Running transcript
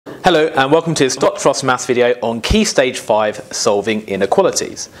Hello and welcome to this Dr. Frost Maths video on Key Stage 5 solving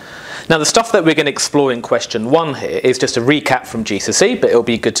inequalities. Now the stuff that we're going to explore in question 1 here is just a recap from GCSE, but it'll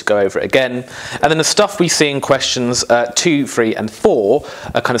be good to go over it again. And then the stuff we see in questions 2, 3 and 4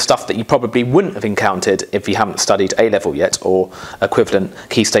 are kind of stuff that you probably wouldn't have encountered if you haven't studied A-level yet or equivalent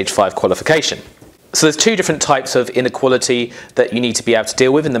Key Stage 5 qualification. So there's two different types of inequality that you need to be able to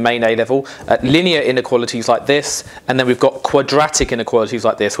deal with in the main A-level. Linear inequalities like this, and then we've got quadratic inequalities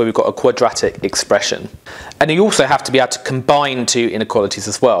like this, where we've got a quadratic expression. And you also have to be able to combine two inequalities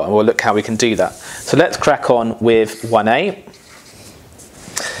as well, and we'll look how we can do that. So let's crack on with 1A.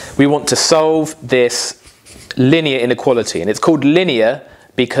 We want to solve this linear inequality, and it's called linear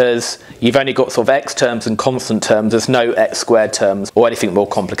because you've only got sort of x terms and constant terms. There's no x squared terms or anything more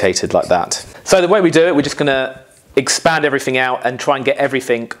complicated like that. So the way we do it, we're just going to expand everything out and try and get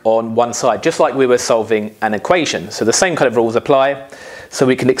everything on one side, just like we were solving an equation. So the same kind of rules apply. So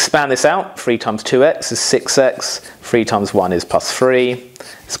we can expand this out. 3 times 2x is 6x. 3 times 1 is plus 3.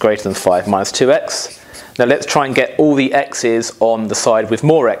 It's greater than 5 minus 2x. Now let's try and get all the x's on the side with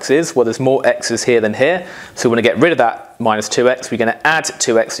more x's. Well, there's more x's here than here. So we want to get rid of that minus 2x. We're going to add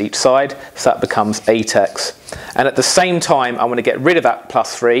 2x to each side. So that becomes 8x. And at the same time, I want to get rid of that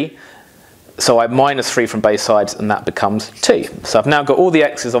plus 3. So I minus 3 from both sides, and that becomes 2. So I've now got all the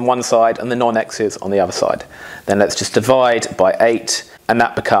x's on one side and the non-x's on the other side. Then let's just divide by 8, and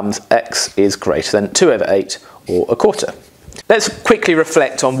that becomes x is greater than 2 over 8, or a quarter. Let's quickly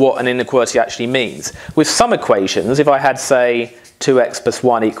reflect on what an inequality actually means. With some equations, if I had, say, 2x plus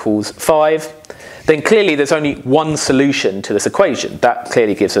 1 equals 5, then clearly there's only one solution to this equation. That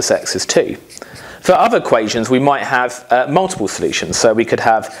clearly gives us x is 2. For other equations, we might have multiple solutions. So we could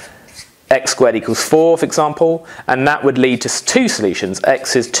have x squared equals 4, for example, and that would lead to two solutions,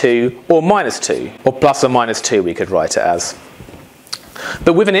 x is 2 or minus 2, or plus or minus 2 we could write it as.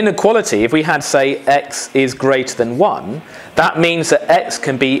 But with an inequality, if we had, say, x is greater than 1, that means that x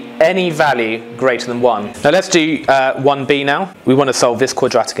can be any value greater than 1. Now let's do 1b now. We want to solve this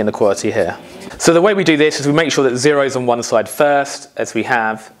quadratic inequality here. So the way we do this is we make sure that 0 is on one side first, as we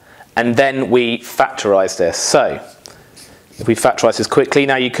have, and then we factorise this. So if we factorise this quickly,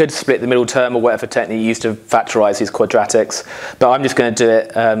 now you could split the middle term or whatever technique you use to factorise these quadratics, but I'm just going to do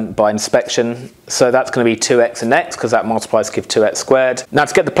it by inspection. So that's going to be 2x and x, because that multiplies to give 2x squared. Now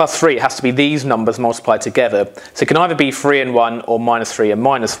to get the plus 3, it has to be these numbers multiplied together. So it can either be 3 and 1 or minus 3 and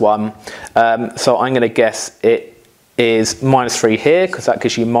minus 1. So I'm going to guess it is minus 3 here, because that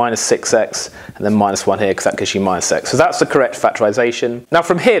gives you minus 6x, and then minus 1 here, because that gives you minus x. So that's the correct factorisation. Now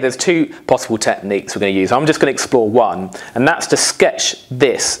from here, there's two possible techniques we're going to use. I'm just going to explore one, and that's to sketch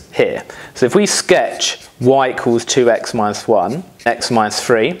this here. So if we sketch y equals 2x minus 1, x minus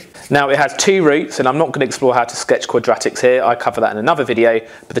 3. Now it has two roots, and I'm not going to explore how to sketch quadratics here. I cover that in another video,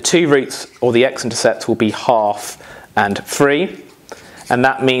 but the two roots, or the x-intercepts, will be half and 3. And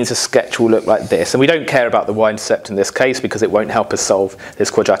that means a sketch will look like this. And we don't care about the y-intercept in this case because it won't help us solve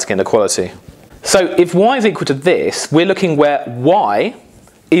this quadratic inequality. So if y is equal to this, we're looking where y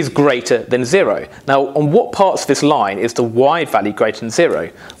is greater than 0. Now, on what parts of this line is the y value greater than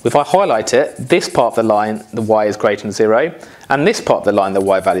 0? If I highlight it, this part of the line, the y is greater than 0, and this part of the line, the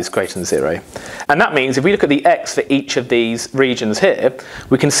y value is greater than 0. And that means if we look at the x for each of these regions here,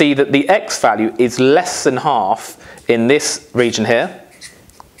 we can see that the x value is less than half in this region here,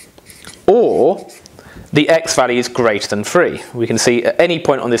 or the x value is greater than 3. We can see at any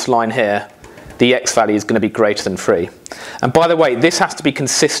point on this line here, the x value is going to be greater than 3. And by the way, this has to be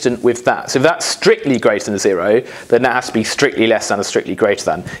consistent with that. So if that's strictly greater than 0, then that has to be strictly less than or strictly greater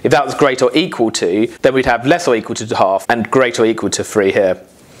than. If that was greater or equal to, then we'd have less or equal to half and greater or equal to 3 here.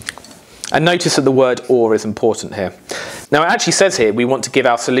 And notice that the word or is important here. Now it actually says here we want to give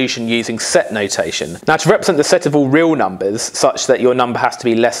our solution using set notation. Now to represent the set of all real numbers such that your number has to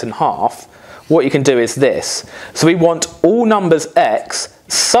be less than half, what you can do is this. So we want all numbers x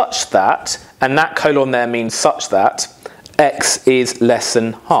such that, and that colon there means such that, x is less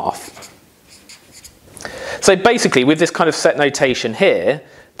than half. So basically with this kind of set notation here,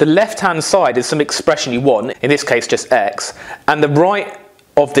 the left hand side is some expression you want, in this case just x, and the right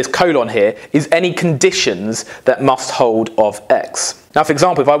of this colon here is any conditions that must hold of x. Now for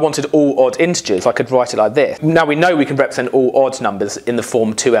example, if I wanted all odd integers, I could write it like this. Now we know we can represent all odd numbers in the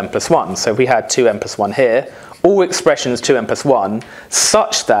form 2n plus 1. So if we had 2n plus 1 here, all expressions 2n plus 1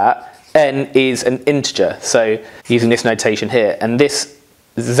 such that n is an integer. So using this notation here, and this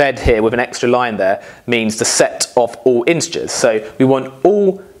z here with an extra line there means the set of all integers. So we want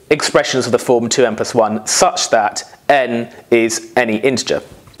all expressions of the form 2n plus 1 such that n is any integer.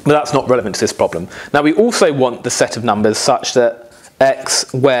 But that's not relevant to this problem. Now we also want the set of numbers such that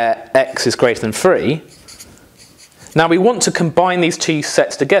x where x is greater than 3. Now we want to combine these two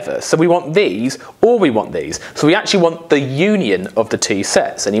sets together. So we want these or we want these. So we actually want the union of the two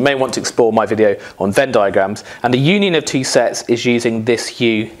sets. And you may want to explore my video on Venn diagrams. And the union of two sets is using this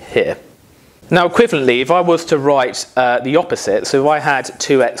U here. Now equivalently, if I was to write the opposite, so if I had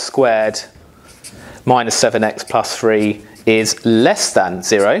 2x squared minus 7x plus 3 is less than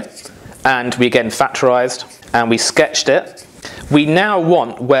 0, and we again factorised and we sketched it, we now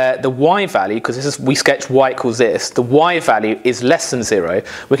want where the y value, because this is, we sketch y equals this, the y value is less than 0.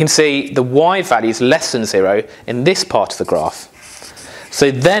 We can see the y value is less than 0 in this part of the graph.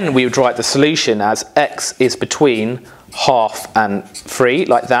 So then we would write the solution as x is between half and 3,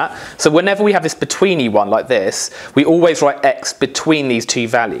 like that. So whenever we have this betweeny one like this, we always write x between these two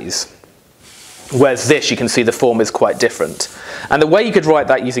values. Whereas this, you can see the form is quite different. And the way you could write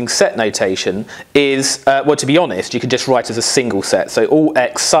that using set notation is, well, to be honest, you could just write as a single set. So all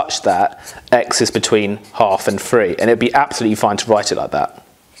x such that x is between half and 3. And it'd be absolutely fine to write it like that.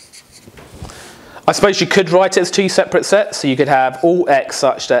 I suppose you could write it as two separate sets. So you could have all x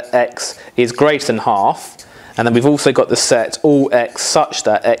such that x is greater than half. And then we've also got the set all x such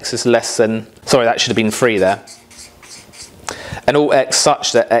that x is less than, sorry, that should have been 3 there. And all x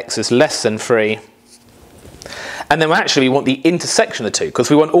such that x is less than 3. And then actually we want the intersection of the two, because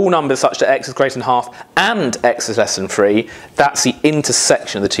we want all numbers such that x is greater than half and x is less than 3. That's the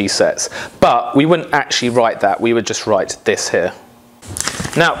intersection of the two sets. But we wouldn't actually write that, we would just write this here.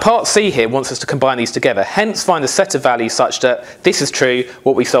 Now part C here wants us to combine these together, hence find the set of values such that this is true,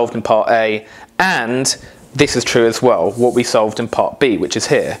 what we solved in part A, and this is true as well, what we solved in part B, which is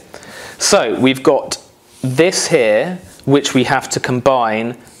here. So we've got this here, which we have to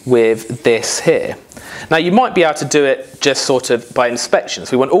combine with this here. Now you might be able to do it just sort of by inspection.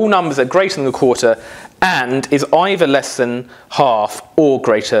 So we want all numbers that are greater than a quarter and is either less than half or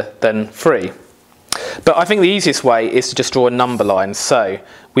greater than 3. But I think the easiest way is to just draw a number line. So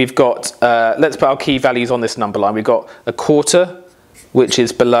we've got, let's put our key values on this number line. We've got a quarter, which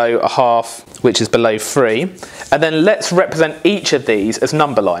is below a half, which is below 3. And then let's represent each of these as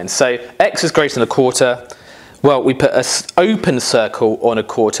number lines. So x is greater than a quarter. Well, we put an open circle on a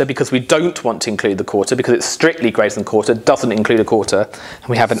quarter because we don't want to include the quarter because it's strictly greater than a quarter, doesn't include a quarter. And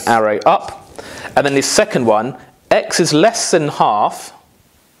we have an arrow up. And then this second one, x is less than half.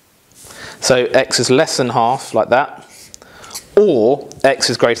 So x is less than half, like that. Or x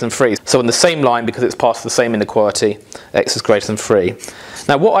is greater than 3. So on the same line, because it's part of the same inequality, x is greater than 3.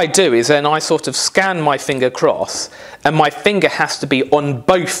 Now what I do is then I sort of scan my finger across, and my finger has to be on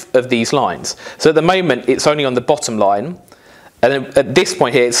both of these lines. So at the moment it's only on the bottom line, and then at this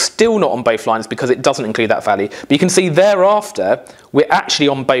point here it's still not on both lines because it doesn't include that value. But you can see thereafter we're actually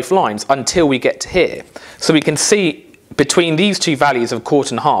on both lines until we get to here. So we can see between these two values of a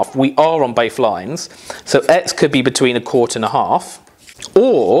quarter and a half, we are on both lines. So x could be between a quarter and a half.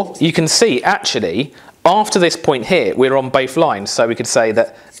 Or you can see actually, after this point here, we're on both lines. So we could say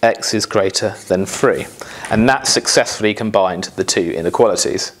that x is greater than 3. And that successfully combined the two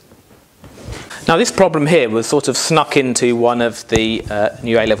inequalities. Now this problem here was sort of snuck into one of the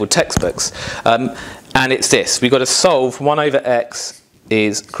new A-level textbooks. And it's this. We've got to solve 1 over x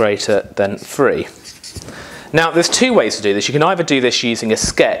is greater than 3. Now there's two ways to do this. You can either do this using a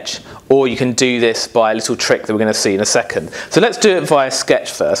sketch, or you can do this by a little trick that we're going to see in a second. So let's do it via sketch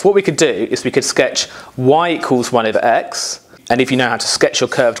first. What we could do is we could sketch y equals 1 over x. And if you know how to sketch your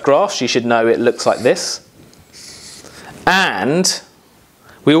curved graphs, you should know it looks like this. And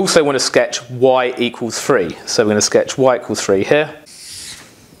we also want to sketch y equals 3. So we're going to sketch y equals 3 here.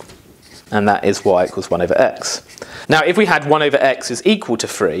 And that is y equals 1 over x. Now if we had 1 over x is equal to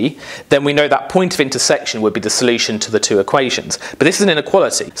 3, then we know that point of intersection would be the solution to the two equations. But this is an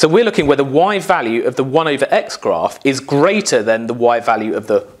inequality. So we're looking where the y value of the 1 over x graph is greater than the y value of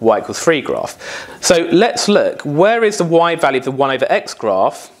the y equals 3 graph. So let's look. Where is the y value of the 1 over x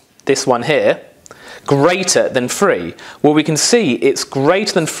graph, this one here, greater than 3? Well, we can see it's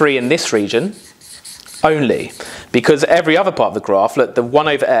greater than 3 in this region only, because every other part of the graph, look, the 1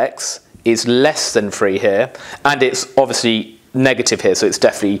 over x is less than 3 here, and it's obviously negative here, so it's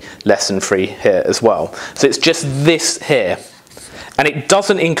definitely less than 3 here as well. So it's just this here. And it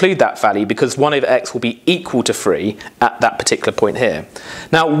doesn't include that value because 1 over x will be equal to 3 at that particular point here.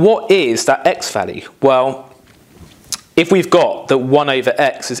 Now what is that x value? Well, if we've got that 1 over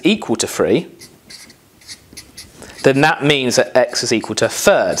x is equal to 3, then that means that x is equal to a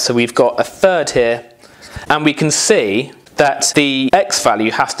third. So we've got a third here, and we can see that the x value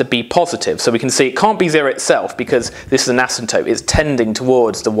has to be positive. So we can see it can't be 0 itself because this is an asymptote. It's tending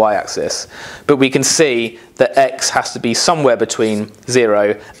towards the y-axis. But we can see that x has to be somewhere between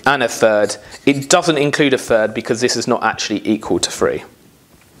 0 and a third. It doesn't include a third because this is not actually equal to 3.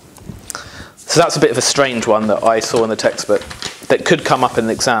 So that's a bit of a strange one that I saw in the textbook that could come up in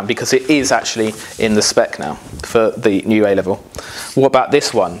the exam because it is actually in the spec now for the new A-level. What about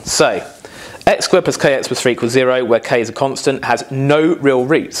this one? So, x squared plus kx plus 3 equals 0, where k is a constant, has no real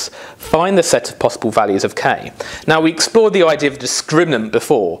roots. Find the set of possible values of k. Now, we explored the idea of discriminant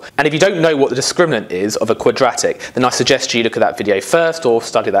before, and if you don't know what the discriminant is of a quadratic, then I suggest you look at that video first or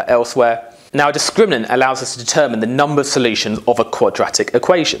study that elsewhere. Now, a discriminant allows us to determine the number of solutions of a quadratic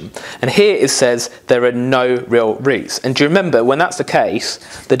equation. And here it says there are no real roots. And do you remember, when that's the case,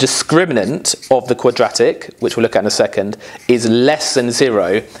 the discriminant of the quadratic, which we'll look at in a second, is less than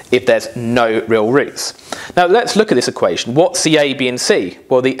 0 if there's no real roots. Now, let's look at this equation. What's the a, b, and c?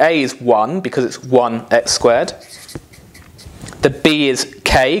 Well, the a is 1 because it's 1x squared. The b is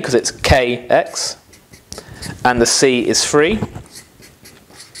k because it's kx. And the c is 3.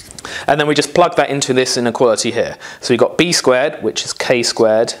 And then we just plug that into this inequality here. So we've got b squared, which is k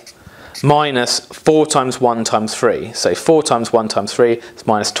squared, minus 4 times 1 times 3. So 4 times 1 times 3 is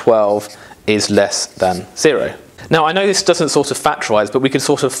minus 12 is less than 0. Now, I know this doesn't sort of factorise, but we could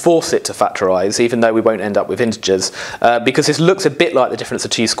sort of force it to factorise, even though we won't end up with integers, because this looks a bit like the difference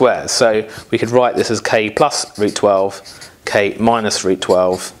of two squares. So we could write this as k plus root 12, k minus root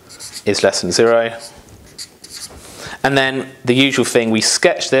 12 is less than 0. And then the usual thing, we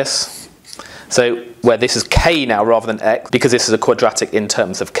sketch this. So where this is k now rather than x, because this is a quadratic in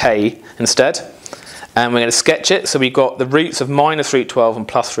terms of k instead. And we're going to sketch it. So we've got the roots of minus root 12 and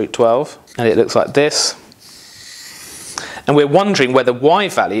plus root 12. And it looks like this. And we're wondering whether y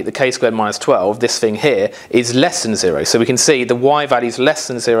value, the k squared minus 12, this thing here, is less than 0. So we can see the y value is less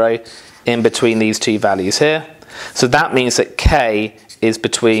than 0 in between these two values here. So that means that k is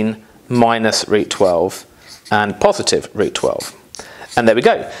between minus root 12 and positive root 12. And there we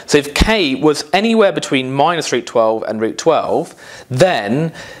go. So if k was anywhere between minus root 12 and root 12,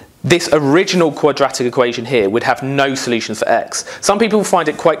 then this original quadratic equation here would have no solutions for x. Some people find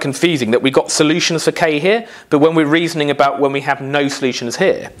it quite confusing that we got solutions for k here, but when we're reasoning about when we have no solutions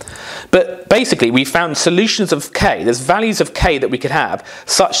here. But basically, we found solutions of k. There's values of k that we could have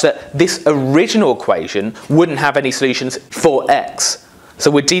such that this original equation wouldn't have any solutions for x. So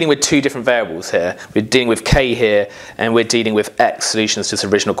we're dealing with two different variables here. We're dealing with k here, and we're dealing with x solutions to this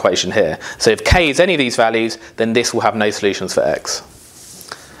original equation here. So if k is any of these values, then this will have no solutions for x.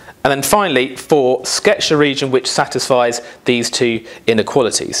 And then finally, for sketch the region which satisfies these two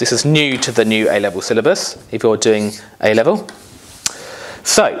inequalities. This is new to the new A-level syllabus, if you're doing A-level.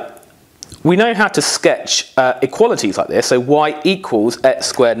 So we know how to sketch equalities like this. So y equals x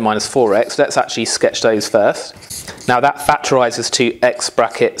squared minus 4x. Let's actually sketch those first. Now that factorises to x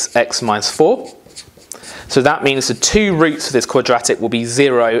brackets x minus 4. So that means the two roots of this quadratic will be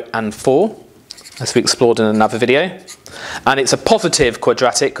 0 and 4, as we explored in another video. And it's a positive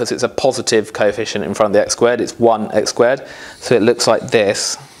quadratic because it's a positive coefficient in front of the x squared. It's 1x squared. So it looks like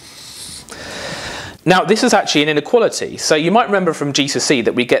this. Now, this is actually an inequality. So you might remember from GCSE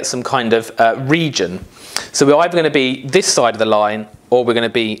that we get some kind of region. So we're either going to be this side of the line or we're going to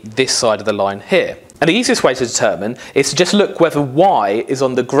be this side of the line here. And the easiest way to determine is to just look whether y is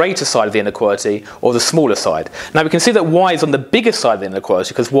on the greater side of the inequality or the smaller side. Now we can see that y is on the bigger side of the inequality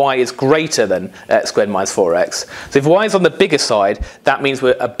because y is greater than x squared minus 4x. So if y is on the bigger side, that means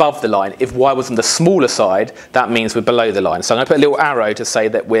we're above the line. If y was on the smaller side, that means we're below the line. So I'm going to put a little arrow to say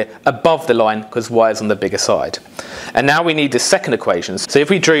that we're above the line because y is on the bigger side. And now we need the second equation. So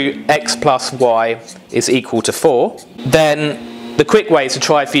if we drew x plus y is equal to 4, then the quick way is to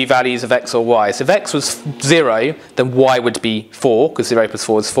try a few values of x or y. So if x was 0, then y would be 4, because 0 plus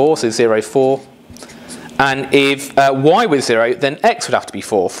 4 is 4, so 0, 4. And if y was 0, then x would have to be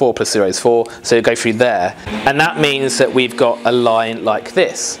 4. 4 plus 0 is 4, so we go through there. And that means that we've got a line like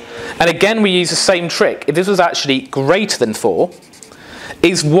this. And again, we use the same trick. If this was actually greater than 4,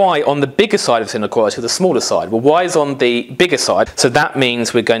 is y on the bigger side of this inequality or the smaller side? Well, y is on the bigger side, so that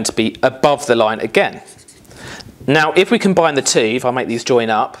means we're going to be above the line again. Now, if we combine the two, if I make these join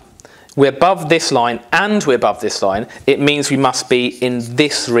up, we're above this line and we're above this line. It means we must be in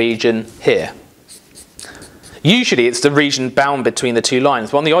this region here. Usually it's the region bound between the two lines,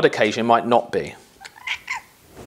 but on the odd occasion it might not be.